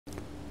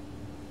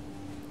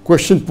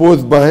Question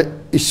posed by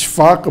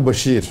Ishfaq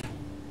Bashir.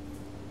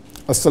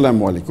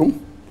 Assalamu alaikum.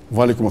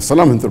 Wa alaikum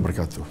assalam wa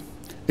barakatuh.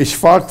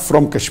 Ishfaq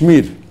from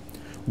Kashmir.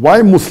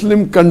 Why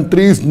Muslim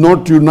countries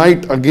not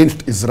unite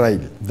against Israel?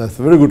 That's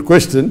a very good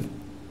question.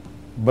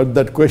 But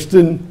that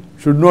question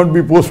should not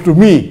be posed to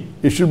me.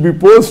 It should be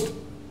posed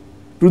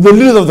to the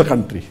leaders of the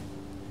country.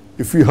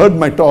 If you heard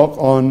my talk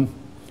on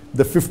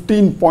the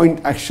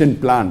 15-point action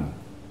plan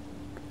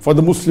for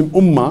the Muslim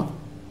Ummah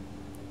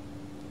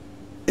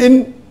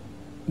in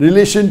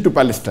relation to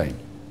Palestine.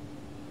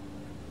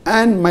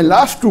 And my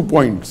last 2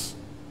 points,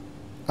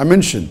 I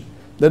mentioned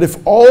that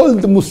if all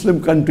the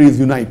Muslim countries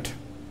unite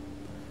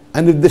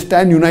and if they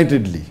stand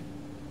unitedly,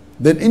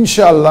 then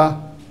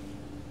inshallah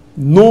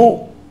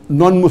no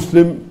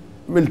non-Muslim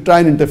will try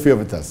and interfere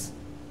with us.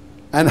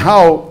 And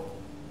how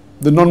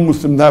the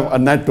non-Muslims have a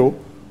NATO,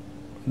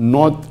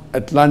 North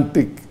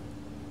Atlantic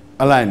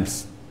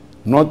Alliance,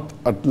 North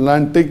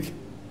Atlantic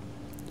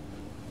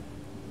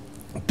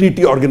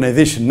Treaty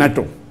Organization,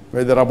 NATO,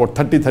 where there are about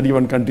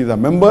 31 countries are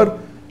member,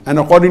 and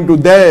according to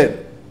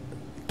their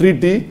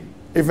treaty,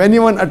 if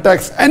anyone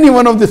attacks any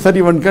one of the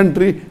 31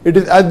 countries, it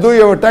is as though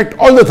you have attacked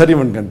all the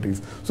 31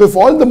 countries. So if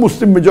all the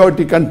Muslim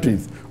majority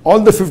countries, all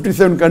the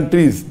 57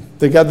 countries,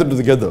 they gather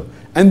together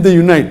and they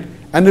unite,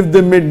 and if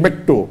they made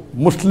MECTO,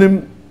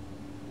 Muslim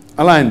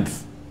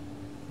Alliance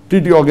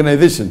Treaty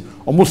Organization,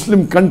 or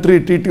Muslim Country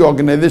Treaty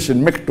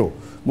Organization, MECTO,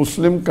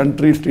 Muslim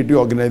Countries Treaty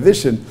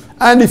Organization,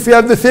 and if you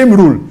have the same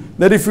rule,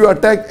 that if you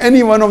attack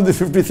any one of the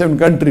 57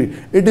 countries,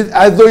 it is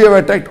as though you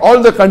have attacked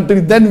all the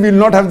countries, then we will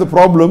not have the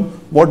problem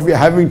what we are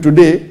having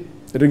today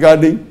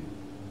regarding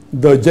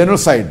the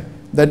genocide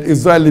that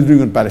Israel is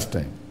doing in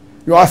Palestine.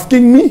 You are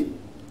asking me?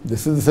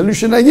 This is the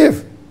solution I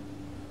gave.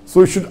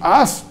 So you should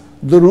ask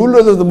the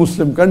rulers of the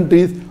Muslim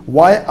countries,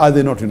 why are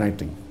they not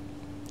uniting?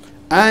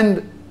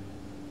 And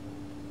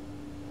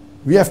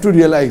we have to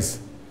realize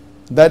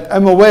that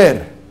I'm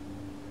aware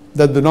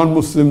that the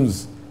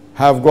non-Muslims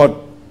have got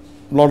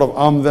a lot of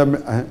arms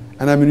and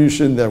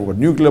ammunition, they have got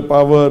nuclear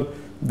power,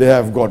 they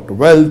have got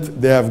wealth,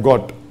 they have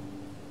got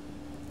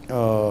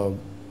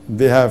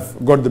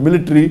the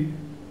military,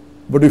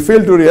 but we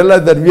fail to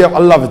realize that we have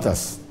Allah with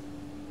us.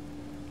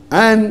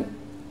 And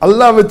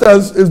Allah with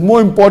us is more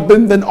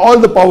important than all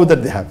the power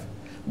that they have.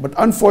 But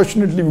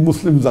unfortunately, we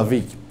Muslims are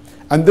weak.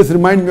 And this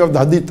reminds me of the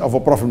hadith of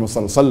our Prophet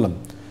Muhammad,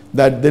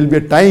 that there will be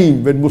a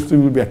time when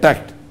Muslims will be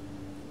attacked.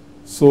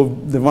 So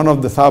one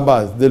of the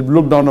Sahabas, they'll be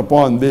looked down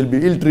upon, they'll be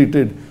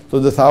ill-treated. So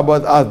the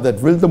Sahabas asked that,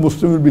 will the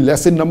Muslims will be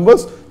less in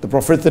numbers? The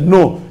Prophet said,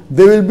 no,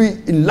 they will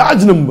be in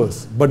large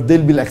numbers, but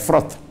they'll be like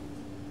froth.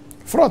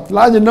 Froth,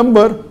 large in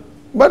number,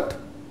 but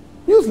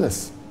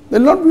useless.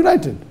 They'll not be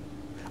united.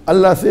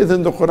 Allah says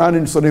in the Quran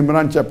in Surah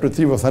Imran chapter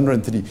 3 verse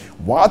 103,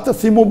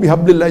 وَاتَصِمُوا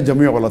بِحَبْلِ اللَّهِ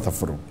جَمِيعًا وَلَا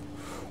تَفَرَّقُوا.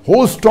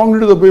 Hold strongly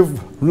to the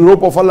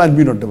rope of Allah and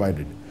be not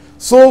divided.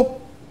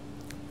 So,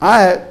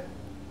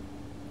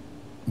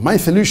 my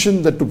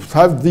solution that to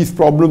have these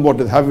problems what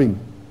is having,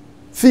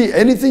 see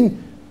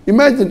anything,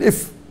 imagine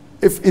if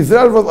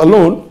Israel was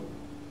alone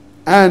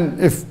and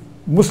if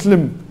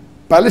Muslim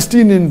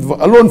Palestinians were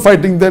alone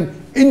fighting them,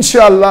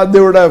 inshallah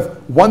they would have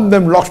won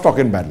them lock, stock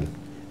and barrel.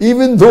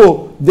 Even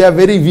though they are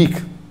very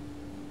weak,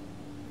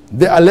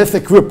 they are less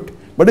equipped.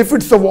 But if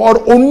it's a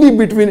war only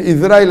between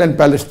Israel and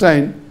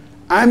Palestine,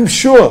 I'm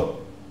sure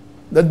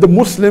that the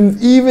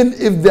Muslims, even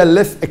if they are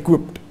less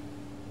equipped,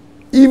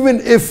 even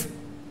if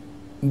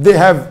they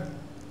have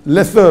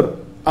lesser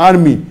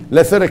army,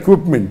 lesser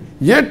equipment,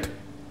 yet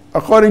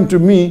according to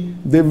me,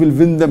 they will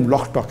win them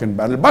lock, stock and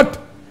barrel. But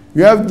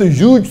you have the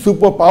huge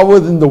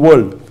superpowers in the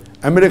world,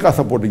 America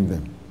supporting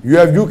them, you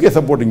have UK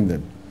supporting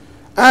them.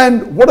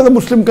 And what are the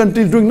Muslim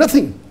countries doing?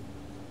 Nothing.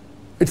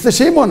 It's a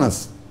shame on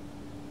us.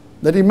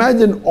 That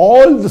imagine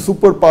all the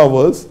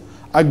superpowers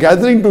are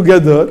gathering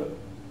together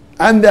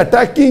and they're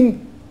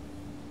attacking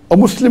a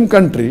Muslim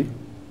country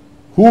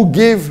who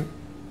gave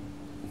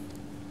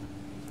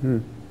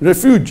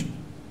refuge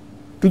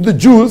to the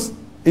Jews,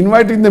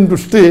 inviting them to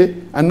stay,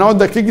 and now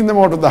they're kicking them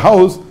out of the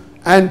house,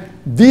 and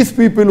these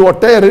people who are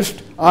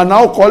terrorists are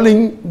now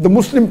calling the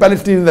Muslim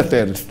Palestinians the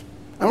terrorists.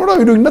 And what are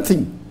we doing?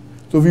 Nothing.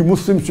 So we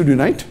Muslims should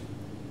unite.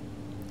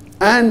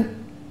 And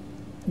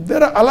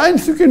there are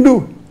alliances you can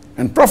do.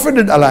 And Prophet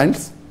did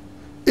alliance.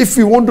 If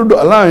we want to do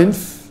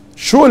alliance,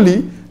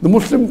 surely the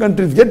Muslim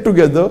countries get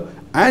together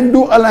and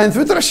do alliance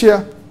with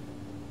Russia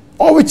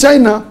or with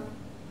China.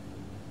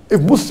 If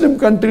Muslim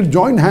countries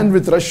join hands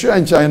with Russia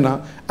and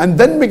China and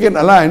then make an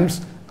alliance,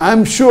 I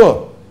am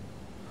sure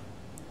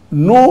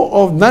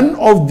none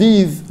of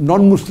these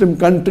non-Muslim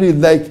countries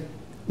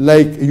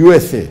like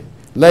USA,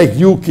 like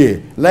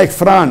UK, like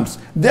France,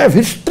 they have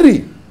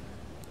history.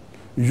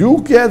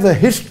 UK has a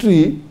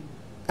history,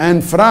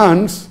 and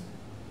France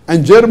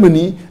and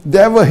Germany, they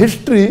have a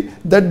history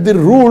that they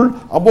ruled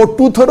about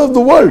 2/3 of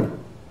the world.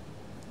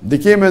 They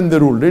came and they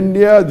ruled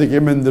India, they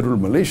came and they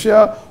ruled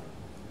Malaysia,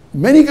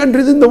 many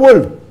countries in the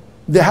world.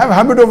 They have a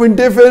habit of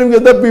interfering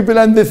with other people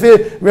and they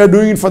say we are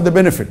doing it for the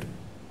benefit.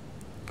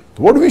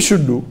 So what we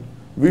should do,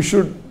 we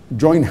should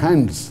join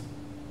hands,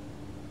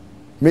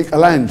 make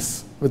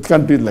alliance with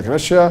countries like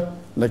Russia,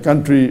 like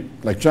country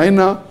like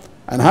China,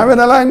 and have an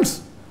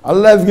alliance.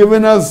 Allah has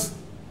given us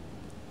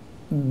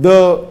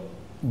the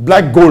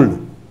black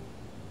gold.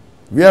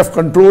 We have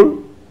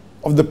control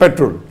of the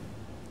petrol.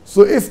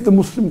 So if the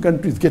Muslim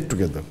countries get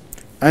together,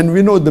 and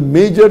we know the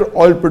major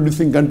oil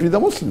producing countries are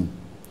Muslim,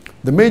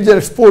 the major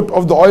export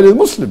of the oil is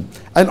Muslim,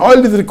 and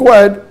oil is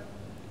required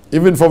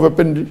even for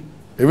weaponry,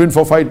 even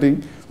for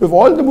fighting. If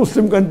all the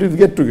Muslim countries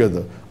get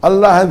together,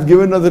 Allah has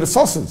given us the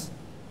resources.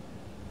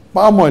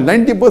 Palm oil,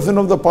 90%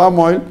 of the palm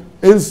oil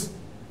is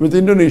with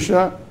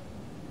Indonesia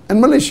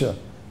and Malaysia.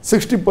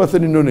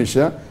 60%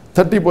 Indonesia,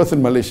 30%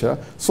 Malaysia.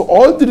 So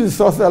all the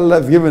resources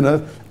Allah has given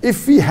us,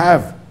 if we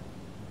have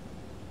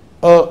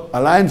an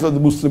alliance of the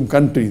Muslim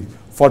countries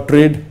for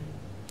trade,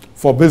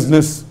 for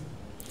business,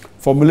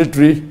 for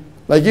military,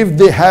 like if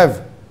they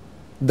have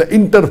the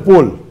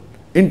Interpol,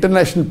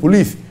 international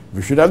police,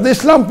 we should have the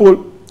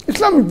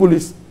Islamic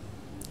police.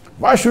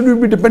 Why should we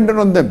be dependent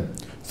on them?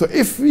 So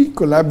if we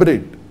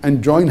collaborate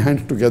and join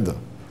hands together,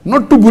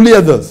 not to bully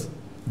others,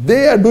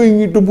 they are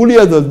doing it to bully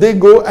others. They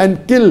go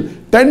and kill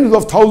tens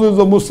of thousands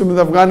of Muslims in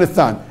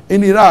Afghanistan,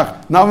 in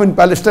Iraq, now in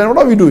Palestine. What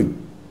are we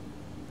doing?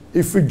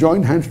 If we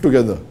join hands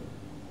together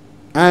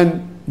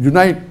and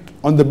unite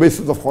on the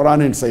basis of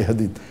Quran and Sahih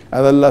Hadith,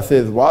 as Allah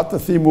says,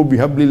 وَاعْتَصِمُوا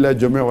بِحَبْلِ اللَّهِ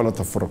جَمِيعًا وَلَا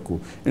تَفَرَّقُوا,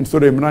 in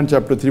Surah Imran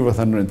chapter 3 verse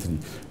 103,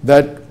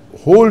 that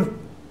hold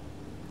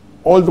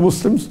all the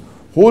Muslims,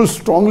 hold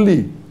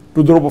strongly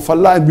to the rope of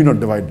Allah and be not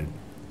divided.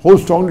 Hold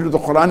strongly to the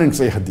Quran and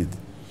Sahih Hadith.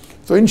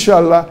 So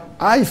inshallah,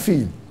 I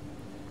feel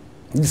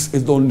this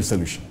is the only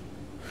solution.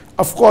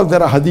 Of course,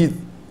 there are hadith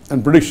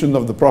and predictions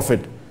of the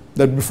Prophet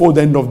that before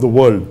the end of the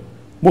world,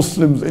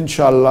 Muslims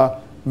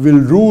inshallah will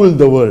rule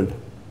the world.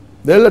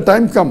 There will a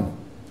time come,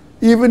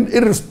 even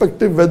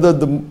irrespective whether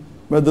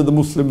the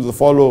Muslims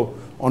follow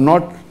or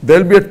not,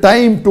 there will be a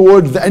time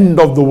towards the end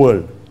of the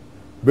world.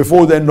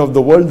 Before the end of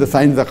the world, the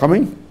signs are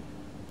coming.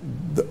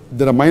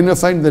 There are minor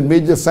signs and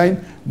major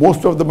signs.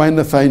 Most of the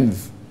minor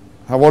signs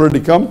have already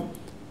come.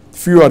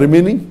 Few are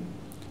remaining.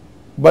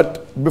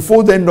 But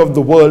before the end of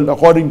the world,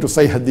 according to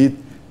Sahih Hadith,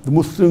 the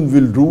Muslims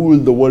will rule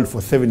the world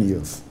for 7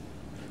 years.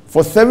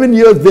 For 7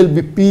 years, there will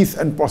be peace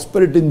and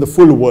prosperity in the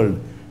full world,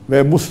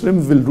 where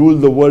Muslims will rule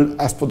the world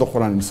as per the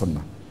Quran and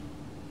Sunnah.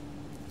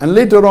 And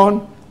later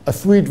on, a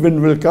sweet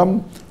wind will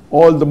come.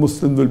 All the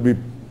Muslims will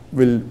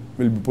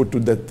be put to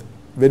death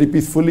very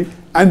peacefully.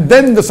 And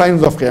then the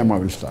signs of Qiyamah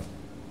will start.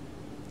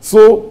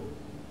 So,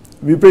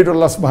 we pray to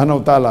Allah subhanahu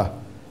wa ta'ala.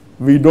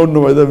 We don't know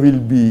whether we'll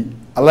be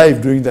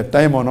alive during that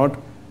time or not,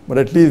 but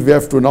at least we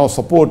have to now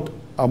support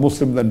our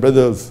Muslims and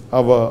brothers,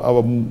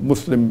 our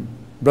Muslim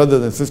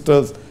brothers and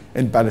sisters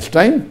in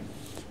Palestine.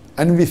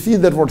 And we see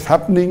that what's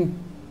happening,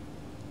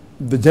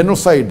 the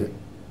genocide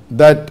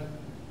that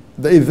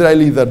the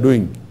Israelis are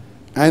doing,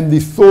 and the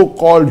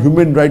so-called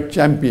human rights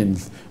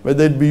champions,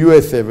 whether it be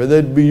USA, whether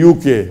it be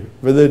UK,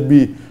 whether it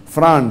be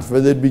France,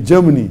 whether it be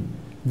Germany,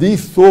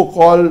 these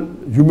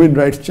so-called human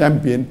rights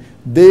champions,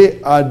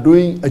 they are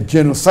doing a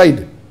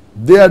genocide.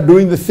 They are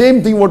doing the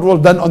same thing what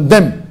was done on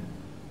them.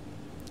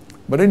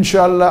 But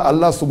inshallah,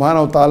 Allah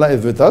subhanahu wa ta'ala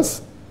is with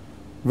us.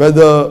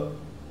 Whether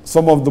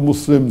some of the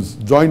Muslims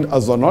join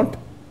us or not,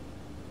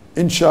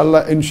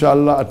 inshallah,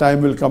 a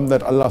time will come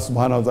that Allah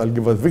subhanahu wa ta'ala will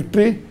give us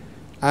victory.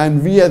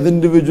 And we as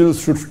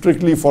individuals should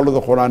strictly follow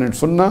the Quran and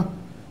Sunnah.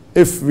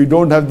 If we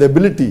don't have the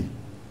ability,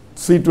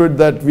 see to it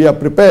that we are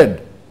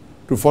prepared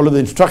to follow the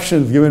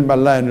instructions given by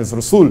Allah and His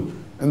Rasul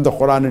in the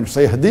Quran and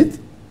Sahih Hadith,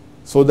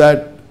 so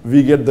that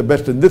we get the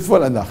best in this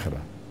world and the Akhirah.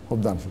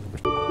 Hope that answers the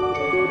question.